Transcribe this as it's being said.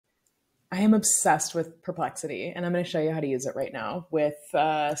I am obsessed with Perplexity, and I'm going to show you how to use it right now with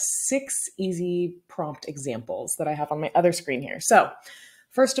 6 easy prompt examples that I have on my other screen here. So,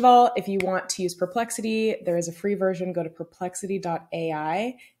 first of all, if you want to use Perplexity, there is a free version. Go to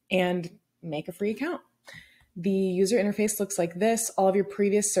perplexity.ai and make a free account. The user interface looks like this. All of your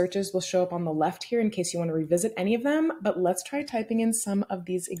previous searches will show up on the left here in case you want to revisit any of them, but let's try typing in some of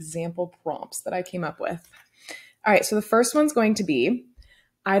these example prompts that I came up with. All right, so the first one's going to be,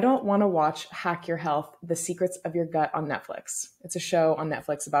 I don't want to watch Hack Your Health, The Secrets of Your Gut on Netflix. It's a show on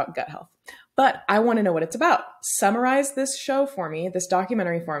Netflix about gut health. But I want to know what it's about. Summarize this show for me, this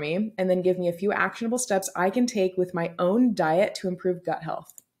documentary for me, and then give me a few actionable steps I can take with my own diet to improve gut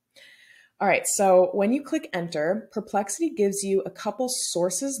health. All right, so when you click enter, Perplexity gives you a couple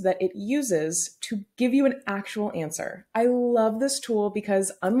sources that it uses to give you an actual answer. I love this tool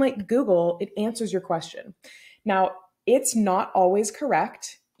because unlike Google, it answers your question. Now, it's not always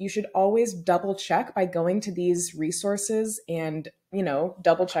correct. You should always double check by going to these resources and,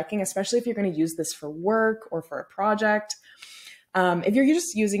 double checking, especially if you're going to use this for work or for a project. If you're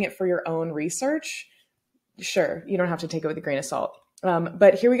just using it for your own research, sure, you don't have to take it with a grain of salt.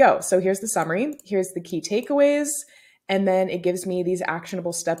 But here we go. So here's the summary. Here's the key takeaways. And then it gives me these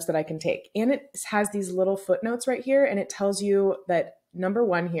actionable steps that I can take. And it has these little footnotes right here. And it tells you that number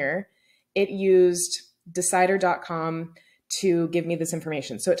one here, it used decider.com to give me this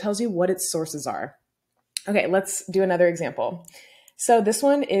information. So it tells you what its sources are. Okay, let's do another example. So this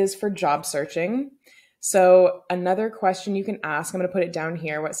one is for job searching. So another question you can ask, I'm going to put it down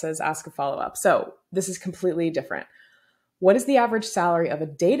here where it says ask a follow-up. So this is completely different. What is the average salary of a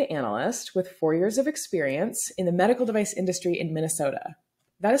data analyst with 4 years of experience in the medical device industry in Minnesota?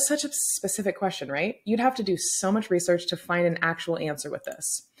 That is such a specific question, right? You'd have to do so much research to find an actual answer with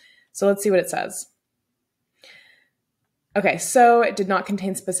this. So let's see what it says. Okay, so it did not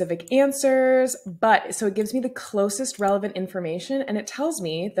contain specific answers, but so it gives me the closest relevant information, and it tells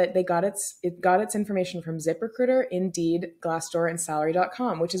me that it got its information from ZipRecruiter, Indeed, Glassdoor, and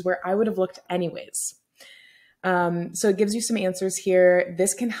Salary.com, which is where I would have looked anyways. So it gives you some answers here.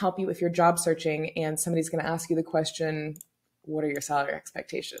 This can help you if you're job searching and somebody's going to ask you the question, what are your salary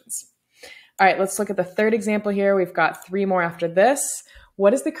expectations? All right, let's look at the third example here. We've got 3 more after this.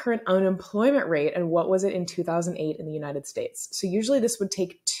 What is the current unemployment rate and what was it in 2008 in the United States? So usually this would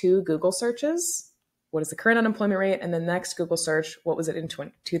take 2 Google searches. What is the current unemployment rate? And the next Google search, what was it in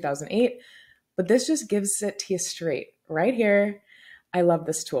 2008? But this just gives it to you straight right here. I love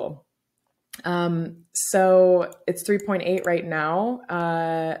this tool. So it's 3.8 right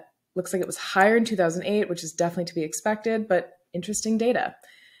now. Looks like it was higher in 2008, which is definitely to be expected, but interesting data.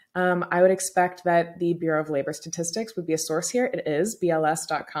 I would expect that the Bureau of Labor Statistics would be a source here. It is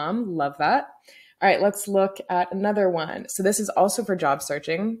bls.com. Love that. All right, let's look at another one. So this is also for job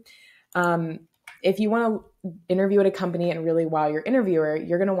searching. If you want to interview at a company and really wow your interviewer,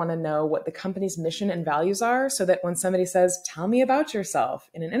 you're going to want to know what the company's mission and values are so that when somebody says, tell me about yourself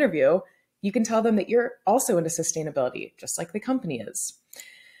in an interview, you can tell them that you're also into sustainability, just like the company is.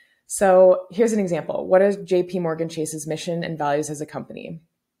 So here's an example. What is JP Morgan Chase's mission and values as a company?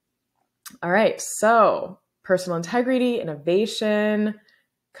 All right, so personal integrity, innovation,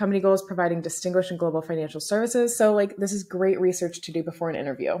 company goals providing distinguished and global financial services. So this is great research to do before an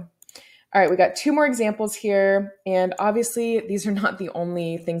interview. All right, we got 2 more examples here. And obviously, these are not the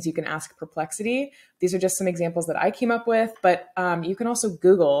only things you can ask Perplexity. These are just some examples that I came up with, but you can also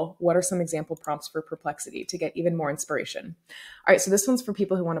Google what are some example prompts for Perplexity to get even more inspiration. All right, so this one's for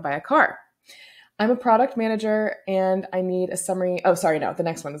people who want to buy a car. I'm a product manager and I need a summary. Oh, sorry, no, the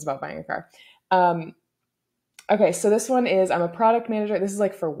next one is about buying a car. Okay, so this one is, I'm a product manager. This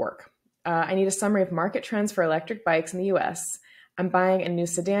is for work. I need a summary of market trends for electric bikes in the US. I'm buying a new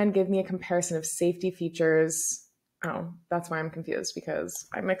sedan. Give me a comparison of safety features. Oh, that's why I'm confused because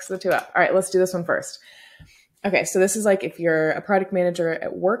I mixed the 2 up. All right, let's do this one first. Okay, so this is if you're a product manager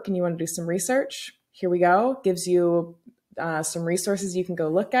at work and you want to do some research. Here we go. Gives you some resources you can go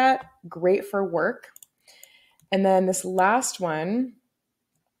look at. Great for work. And then this last one,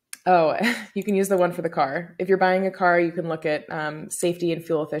 you can use the one for the car. If you're buying a car, you can look at safety and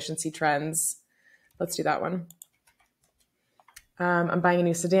fuel efficiency trends. Let's do that one. I'm buying a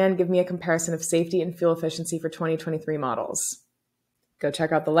new sedan. Give me a comparison of safety and fuel efficiency for 2023 models. Go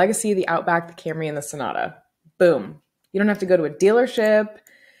check out the Legacy, the Outback, the Camry, and the Sonata. Boom. You don't have to go to a dealership.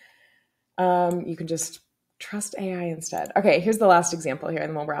 You can just trust AI instead. Okay, here's the last example here, and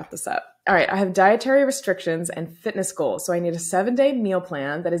then we'll wrap this up. All right, I have dietary restrictions and fitness goals. So I need a 7-day meal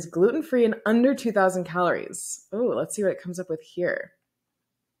plan that is gluten-free and under 2,000 calories. Oh, let's see what it comes up with here.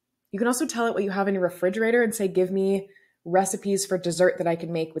 You can also tell it what you have in your refrigerator and say, give me recipes for dessert that I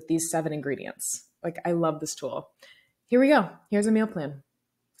can make with these 7 ingredients. Like, I love this tool. Here we go. Here's a meal plan.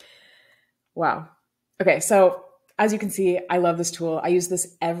 Wow. Okay, so as you can see, I love this tool. I use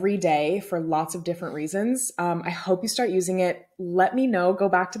this every day for lots of different reasons. I hope you start using it. Let me know. Go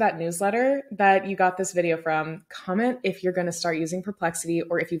back to that newsletter that you got this video from. Comment if you're going to start using Perplexity,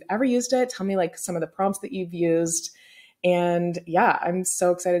 or if you've ever used it. Tell me like some of the prompts that you've used. And yeah, I'm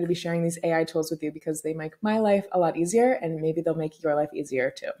so excited to be sharing these AI tools with you because they make my life a lot easier, and maybe they'll make your life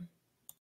easier too.